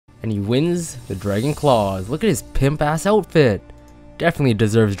And he wins the Dragon Claws. Look at his pimp ass outfit. Definitely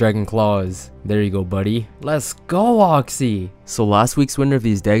deserves Dragon Claws. There you go, buddy. Let's go, Oxy. So last week's winner of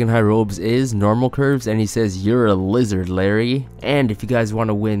these Dagon High robes is Normal Curves, and he says, "You're a lizard, Larry." And if you guys want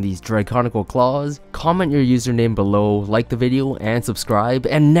to win these Draconical Claws, comment your username below, like the video, and subscribe.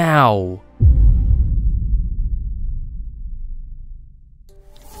 And now,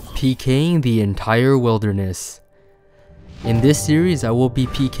 PKing the entire wilderness. In this series, I will be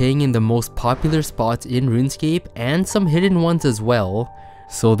PKing in the most popular spots in RuneScape and some hidden ones as well.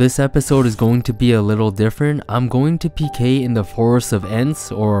 So this episode is going to be a little different. I'm going to PK in the Forest of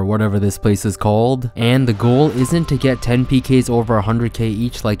Ents, or whatever this place is called. And the goal isn't to get 10 PKs over 100k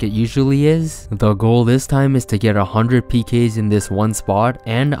each like it usually is. The goal this time is to get 100 PKs in this one spot,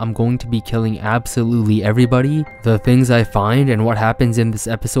 and I'm going to be killing absolutely everybody. The things I find and what happens in this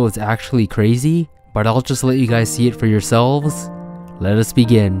episode is actually crazy, but I'll just let you guys see it for yourselves. Let us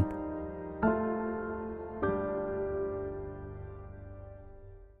begin.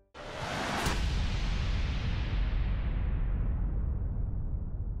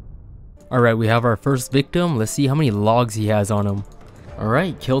 Alright, we have our first victim. Let's see how many logs he has on him.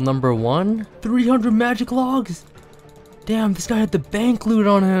 Alright, kill number 1. 300 magic logs! Damn, this guy had the bank loot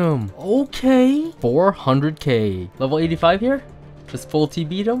on him. Okay. 400k. Level 85 here? Just full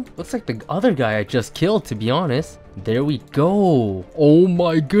TB'd him? Looks like the other guy I just killed, to be honest. There we go. Oh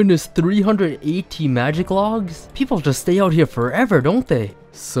my goodness, 380 magic logs? People just stay out here forever, don't they?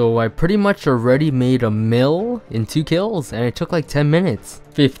 So I pretty much already made a mill in 2 kills, and it took like 10 minutes.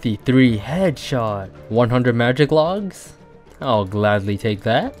 53 headshot. 100 magic logs? I'll gladly take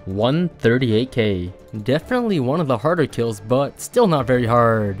that. 138k. Definitely one of the harder kills, but still not very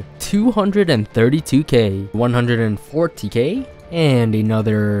hard. 232k. 140k. And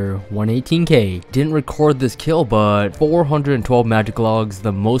another 118k. Didn't record this kill, but 412 magic logs,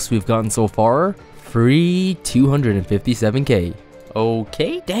 the most we've gotten so far. Free 257k.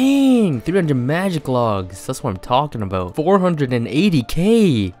 Okay, dang, 300 magic logs, that's what I'm talking about.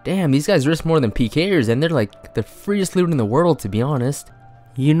 480k. Damn, these guys risk more than PKers, and they're like the freest loot in the world, to be honest.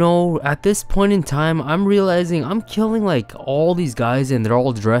 You know, at this point in time, I'm realizing I'm killing like all these guys and they're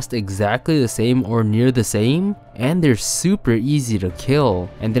all dressed exactly the same or near the same, and they're super easy to kill.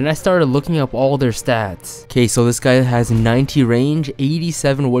 And then I started looking up all their stats. Okay, so this guy has 90 range,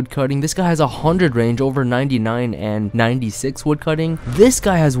 87 woodcutting. This guy has 100 range, over 99 and 96 woodcutting. This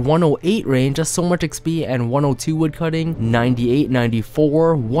guy has 108 range, just so much XP, and 102 woodcutting, 98,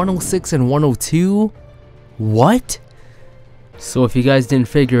 94, 106 and 102. What? So if you guys didn't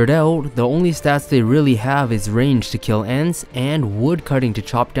figure it out, the only stats they really have is range to kill ants and wood cutting to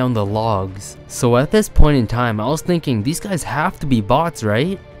chop down the logs. So at this point in time, I was thinking these guys have to be bots,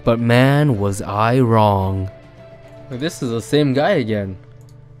 right? But man, was I wrong. This is the same guy again.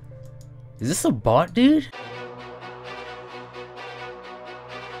 Is this a bot, dude?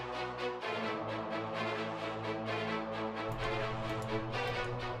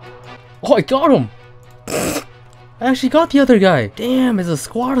 Oh, I got him! I actually got the other guy. Damn, there's a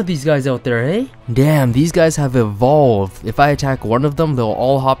squad of these guys out there, hey? Damn, these guys have evolved. If I attack one of them, they'll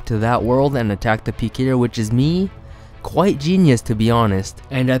all hop to that world and attack the PKer, which is me. Quite genius, to be honest.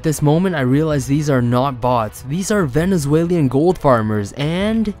 And at this moment, I realize these are not bots. These are Venezuelan gold farmers,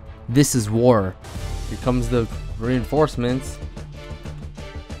 and this is war. Here comes the reinforcements.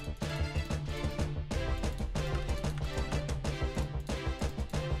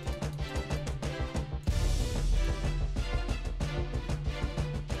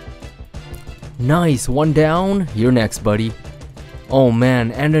 Nice, one down. You're next, buddy. Oh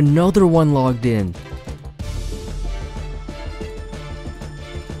man, and another one logged in.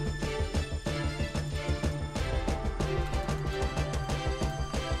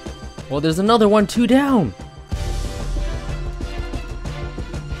 Well, there's another one, 2 down.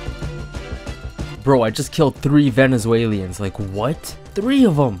 Bro, I just killed 3 Venezuelans. Like, what? 3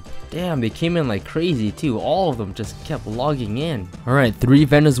 of them. Damn, they came in like crazy too. All of them just kept logging in. Alright, 3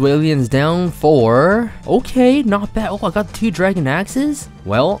 Venezuelans down, 4. Okay, not bad. Oh, I got 2 dragon axes?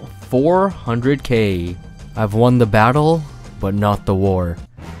 Well, 400k. I've won the battle, but not the war.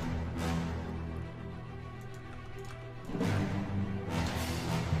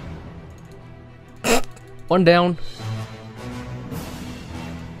 One down.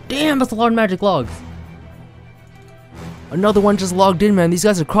 Damn, that's a lot of magic logs. Another one just logged in, man. These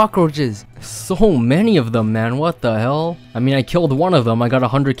guys are cockroaches. So many of them, man. What the hell? I mean, I killed one of them. I got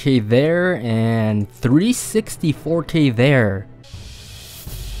 100k there and 364k there.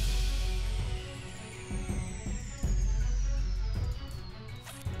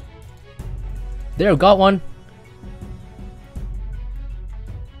 There, got one.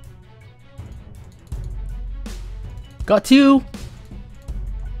 Got 2.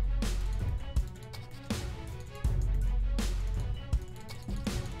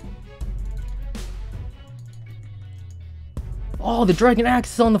 Oh, the dragon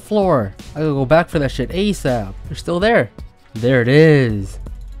axe is on the floor. I gotta go back for that shit ASAP. They're still there. There it is.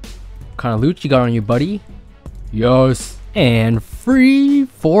 What kind of loot you got on you, buddy? Yes. And free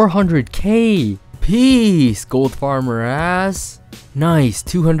 400k. Peace, gold farmer ass. Nice,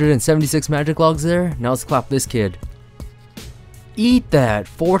 276 magic logs there. Now let's clap this kid. Eat that,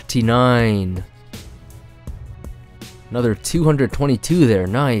 49. Another 222 there,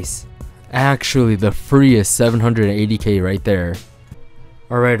 nice. Actually, the freest 780k right there.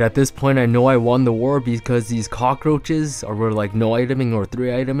 Alright, at this point I know I won the war because these cockroaches were like no iteming or 3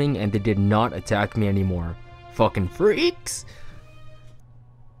 iteming and they did not attack me anymore. Fucking freaks!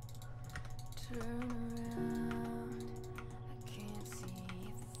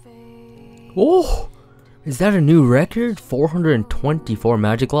 Oh! Is that a new record? 424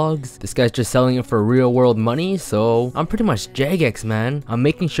 magic logs? This guy's just selling it for real world money, so I'm pretty much Jagex, man. I'm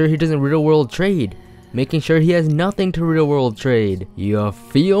making sure he doesn't real world trade. Making sure he has nothing to real world trade. You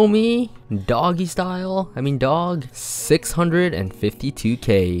feel me? Doggy style? I mean dog.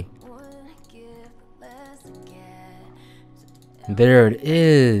 652k. There it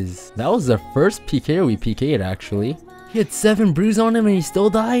is. That was the first PK we PK'd actually. He had 7 brews on him and he still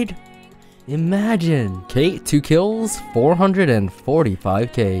died? Imagine. Okay, 2 kills,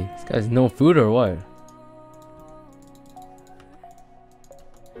 445k. This guy's no food or what?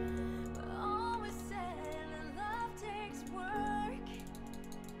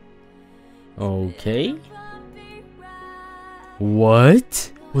 Okay.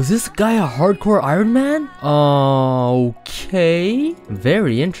 What? Was this guy a hardcore Iron Man? Okay.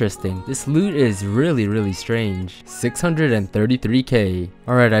 Very interesting. This loot is really strange. 633k.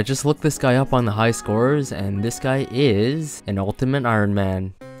 Alright, I just looked this guy up on the high scores and this guy is an ultimate Iron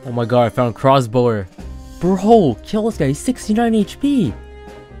Man. Oh my god, I found crossbower. Bro, kill this guy. He's 69 HP.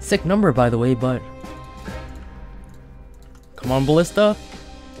 Sick number by the way, but... Come on, Ballista.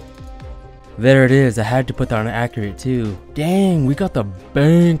 There it is. I had to put that on accurate too. Dang, we got the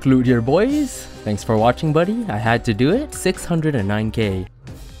bank loot here, boys. Thanks for watching, buddy. I had to do it. 609k.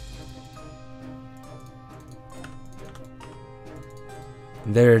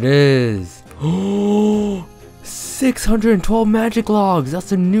 There it is. Oh, 612 magic logs.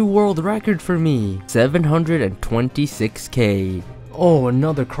 That's a new world record for me. 726k. Oh,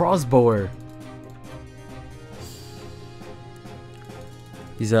 another crossbower.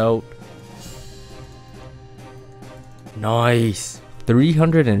 He's out. Nice.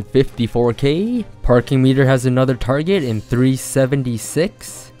 354k. Parking meter has another target in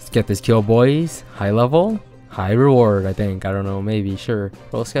 376. Let's get this kill, boys. High level, high reward, I think. I don't know, maybe, sure.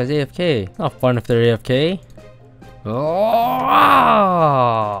 Well, this guy's AFK. Not fun if they're AFK.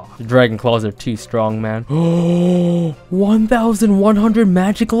 Oh, the dragon claws are too strong, man. Oh, 1,100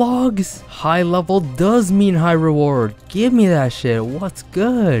 magic logs. High level does mean high reward. Give me that shit. What's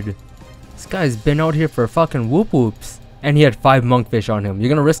good? This guy's been out here for fucking whoop whoops. And he had 5 monkfish on him. You're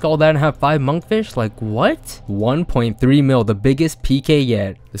gonna risk all that and have 5 monkfish? Like what? 1.3 mil, the biggest PK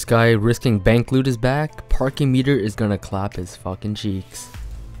yet. This guy risking bank loot is back. Parking meter is gonna clap his fucking cheeks.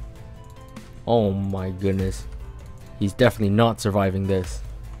 Oh my goodness. He's definitely not surviving this.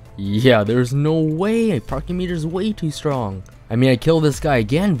 Yeah, there's no way. Parking meter's way too strong. I mean, I killed this guy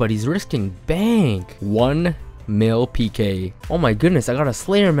again, but he's risking bank. 1 mil PK. Oh my goodness, I got a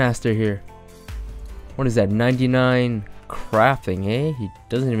Slayer Master here. What is that, 99 crafting, eh? He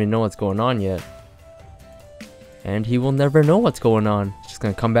doesn't even know what's going on yet. And he will never know what's going on. He's just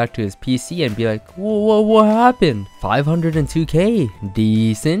gonna come back to his PC and be like, whoa, what happened? 502k,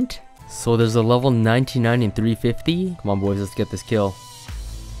 decent. So there's a level 99 and 350. Come on, boys, let's get this kill.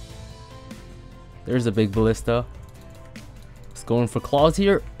 There's a big ballista. Let's go in for claws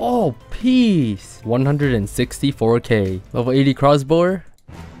here. Oh, peace. 164k. Level 80 crossbower.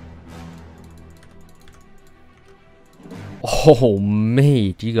 Oh,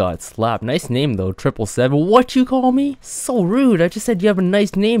 mate, you got slapped. Nice name, though. 777. What you call me? So rude. I just said you have a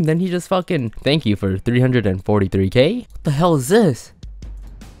nice name. Then he just fucking... Thank you for 343k. What the hell is this?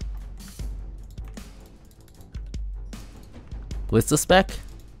 Ballista spec?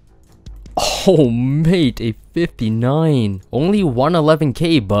 Oh, mate, a 59. Only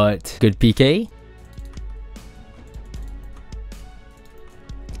 111k, but good PK.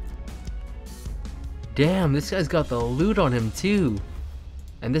 Damn, this guy's got the loot on him too.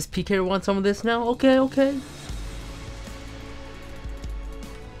 And this PK wants some of this now? Okay.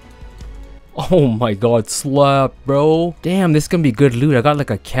 Oh my god, slap, bro. Damn, this is gonna be good loot. I got like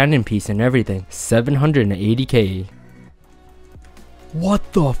a cannon piece and everything. 780k.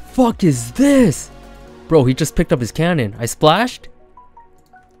 What the fuck is this? Bro, he just picked up his cannon. I splashed?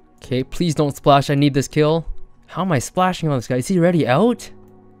 Okay, please don't splash. I need this kill. How am I splashing on this guy? Is he already out?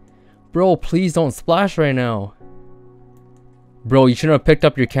 Bro, please don't splash right now. Bro, you shouldn't have picked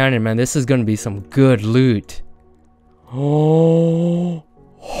up your cannon, man. This is gonna be some good loot. Oh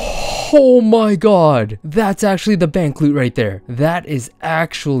my god. That's actually the bank loot right there. That is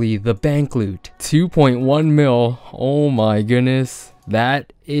actually the bank loot. 2.1 mil. Oh my goodness.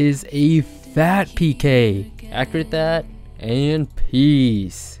 That is a fat PK. Accurate that. And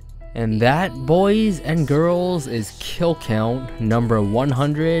peace. And that, boys and girls, is kill count number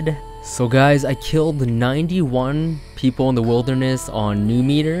 100. So guys, I killed 91 people in the wilderness on New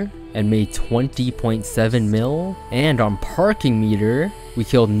Meter and made 20.7 mil. And on ParkingMeter, we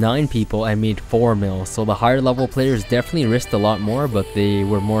killed 9 people and made 4 mil. So the higher level players definitely risked a lot more, but they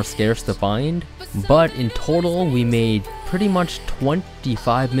were more scarce to find. But in total, we made pretty much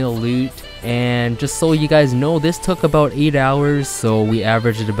 25 mil loot. And just so you guys know, this took about 8 hours, so we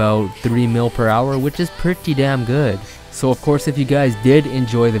averaged about 3 mil per hour, which is pretty damn good. So of course, if you guys did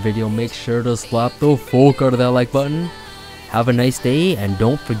enjoy the video, make sure to slap the fuck out of that like button. Have a nice day, and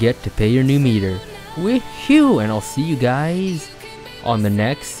don't forget to pay your new meter. Woohoo! And I'll see you guys on the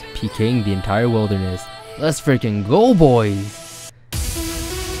next Pking the entire wilderness. Let's freaking go, boys!